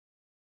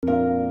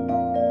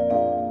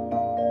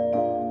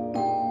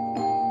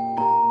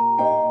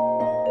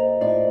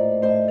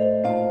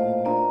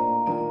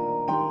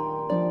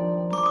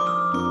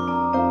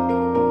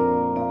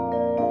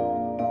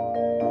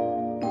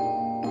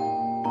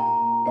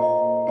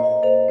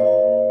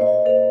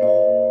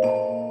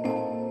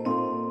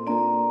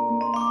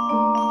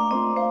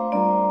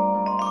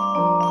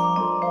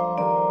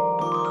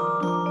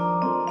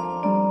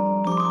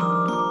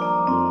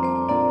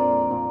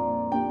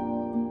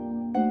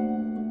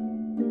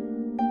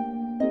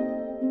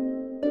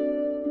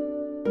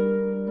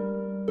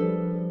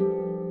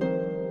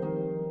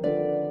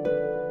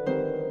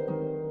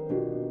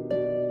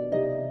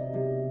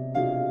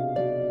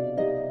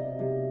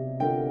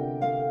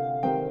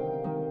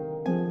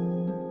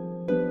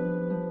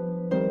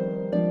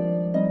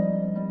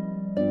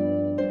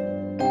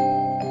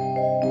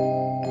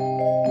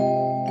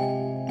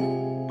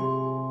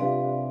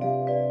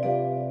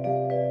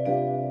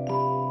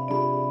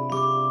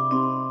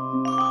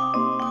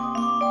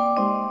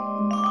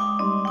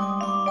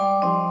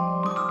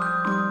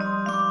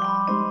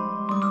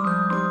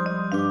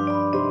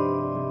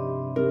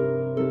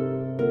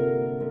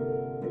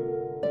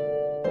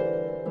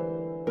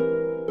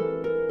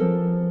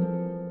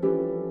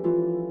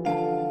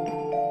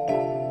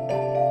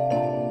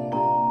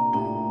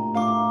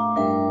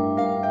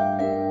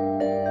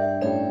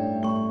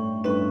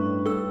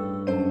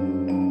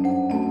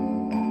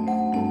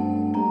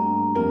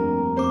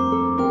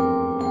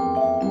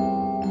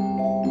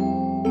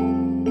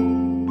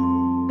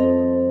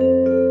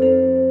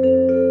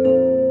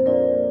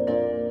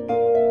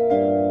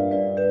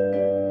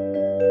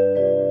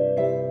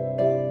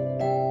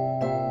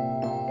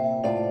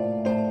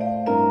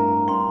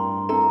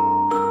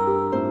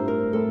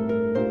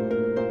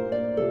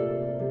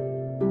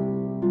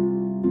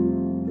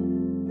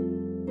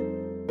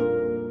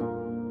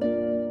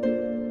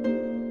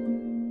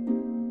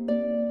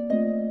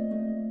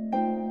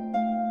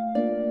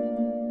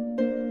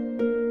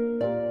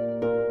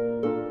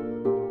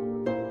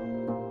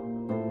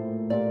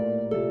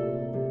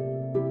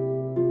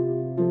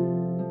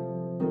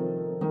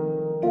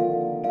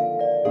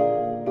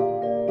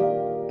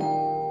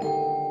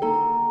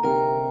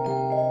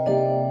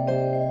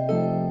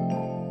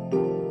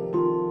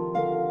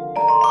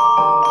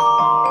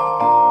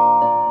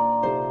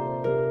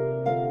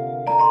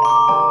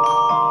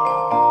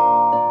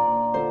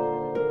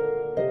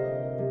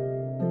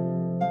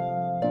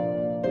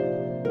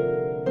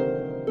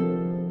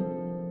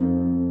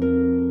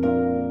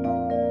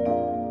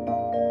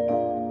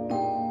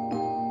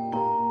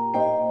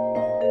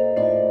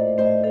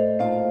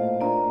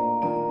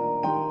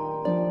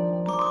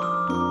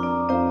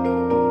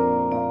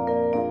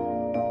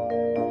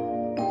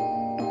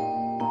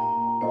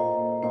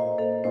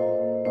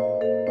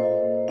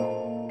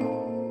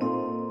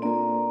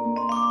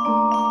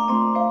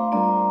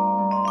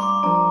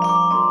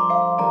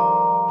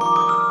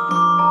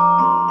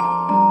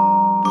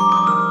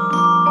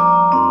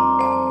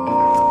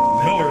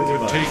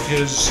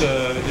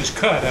is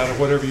cut out of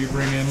whatever you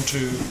bring into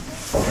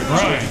the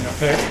grind. A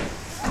peck.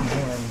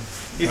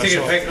 You take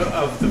a peck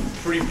of the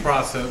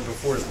pre-process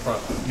before it's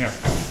processed. Yeah.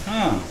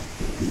 Ah.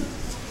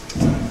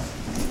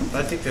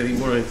 I think that he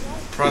wanted to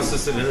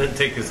process it and then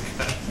take his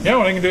cut. Yeah,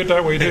 well, they can do it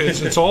that way too.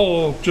 It's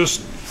all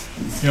just,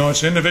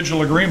 it's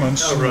individual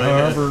agreements. Oh,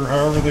 right,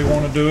 however they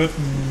want to do it,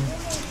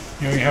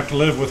 and you have to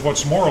live with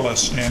what's more or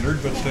less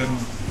standard. But then,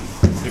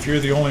 if you're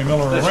the only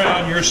miller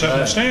around, you're setting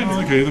the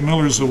standard. Okay, the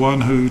miller's the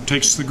one who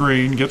takes the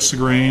grain, gets the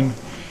grain,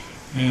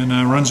 and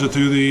runs it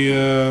through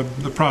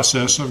the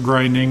process of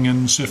grinding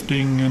and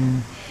sifting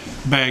and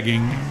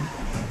bagging,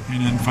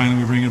 and then finally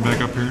we bring it back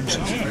up here and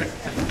sell it.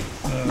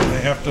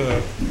 They have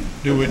to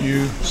do what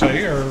you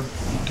say or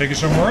take it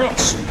somewhere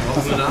else.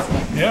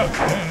 Yeah,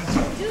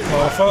 it's a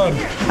lot of fun.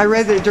 I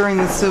read that during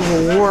the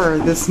Civil War,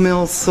 this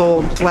mill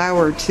sold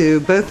flour to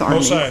both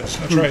armies. Both sides,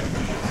 that's right.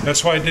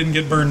 That's why it didn't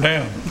get burned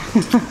down.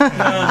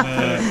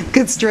 And,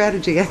 good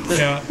strategy.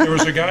 Yeah, there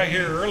was a guy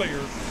here earlier,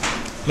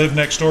 lived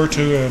next door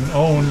to and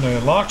owned the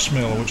Locks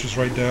Mill, which is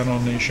right down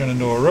on the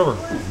Shenandoah River.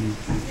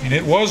 And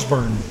it was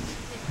burned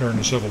during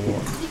the Civil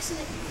War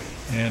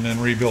and then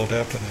rebuilt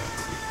after that.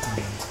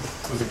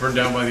 Was it burned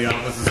down by the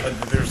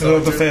opposites?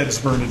 The feds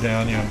burned it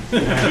down, yeah.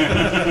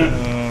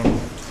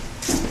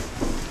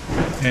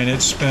 And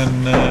it's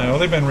been,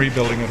 they've been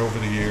rebuilding it over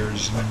the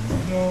years. And,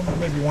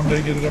 maybe one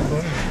day get it up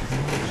running.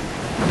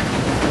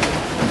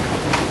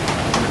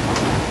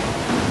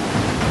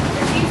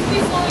 It seems to be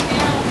slowing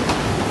down.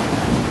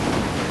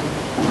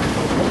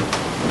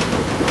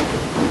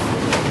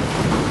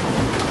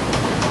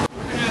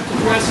 We're going to have to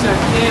address that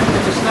cam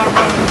because it's not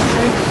running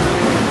straight.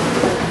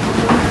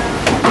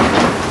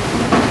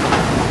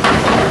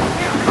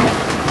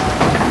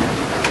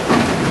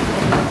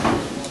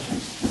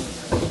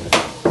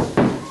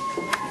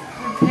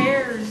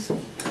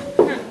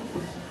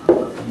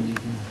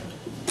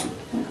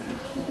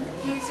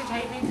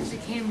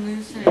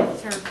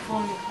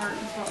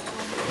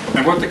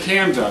 And what the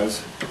cam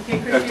does,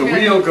 if the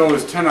wheel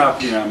goes 10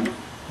 RPM,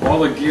 all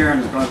the gearing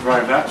is going to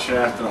drive that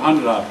shaft at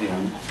 100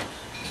 RPM.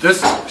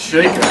 This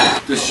shaker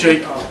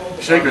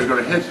is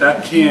going to hit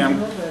that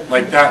cam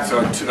like that,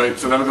 so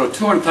that'll go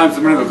 200 times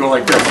a minute, it'll go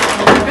like this.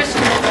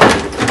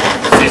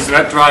 See, so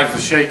that drives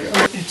the shaker.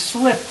 It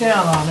slipped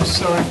down on us,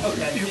 so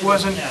it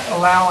wasn't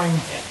allowing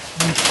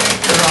the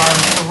shaker arm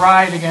to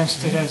ride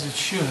against it as it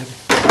should.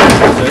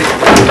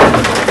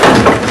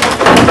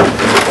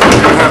 If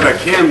you don't have that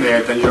cam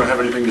there, then you don't have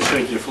anything to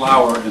shake your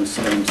flour and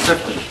sift it,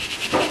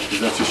 because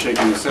that's just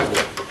shaking the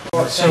sifter.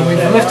 So we've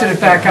lifted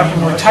it back up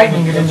and we're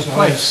tightening it into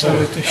place so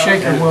that the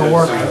shaker will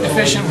work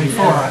efficiently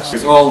for us.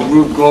 It's all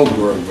Rube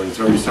Goldberg, but it's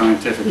very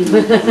scientific.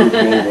 Rube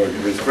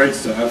Goldberg. It's great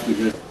stuff. We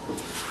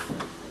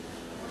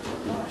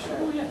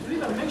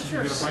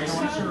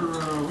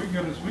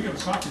got a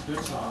socket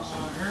this size.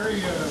 Harry,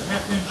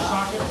 half-inch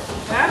socket.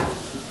 That?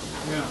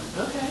 Yeah.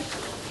 Okay.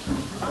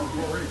 I'm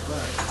ready for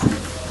that.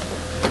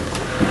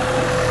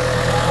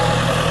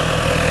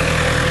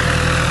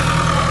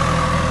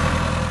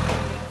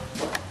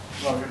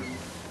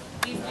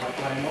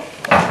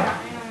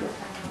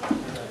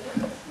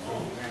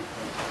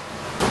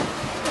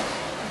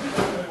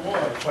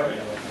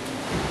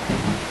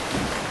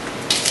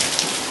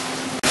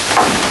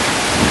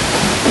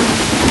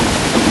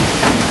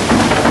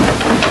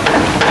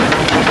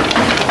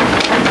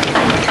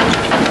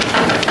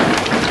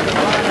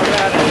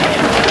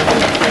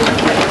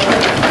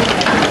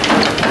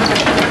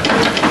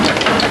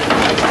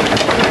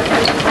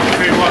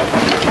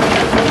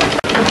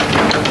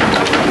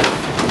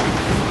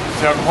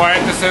 See how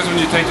quiet this is when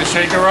you take the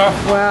shaker off?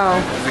 Wow.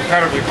 It's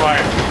incredibly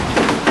quiet.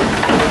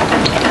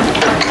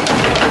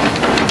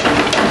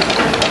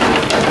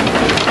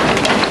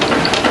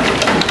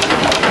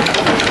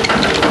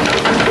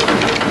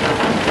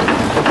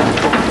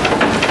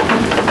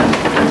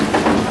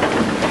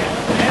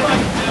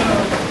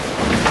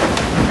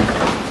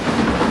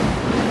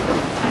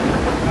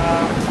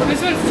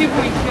 This one's 2.2.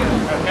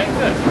 Okay,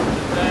 good.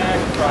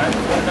 Try it.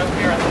 Put it up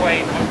here on the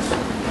weight.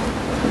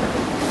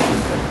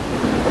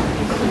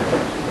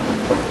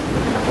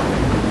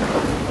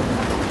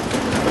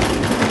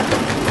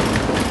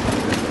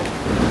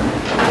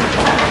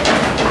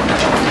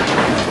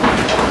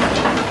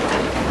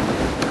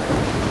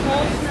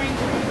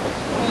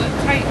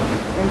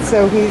 And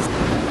so he's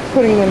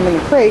putting them in the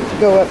crate to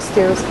go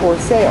upstairs for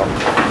sale.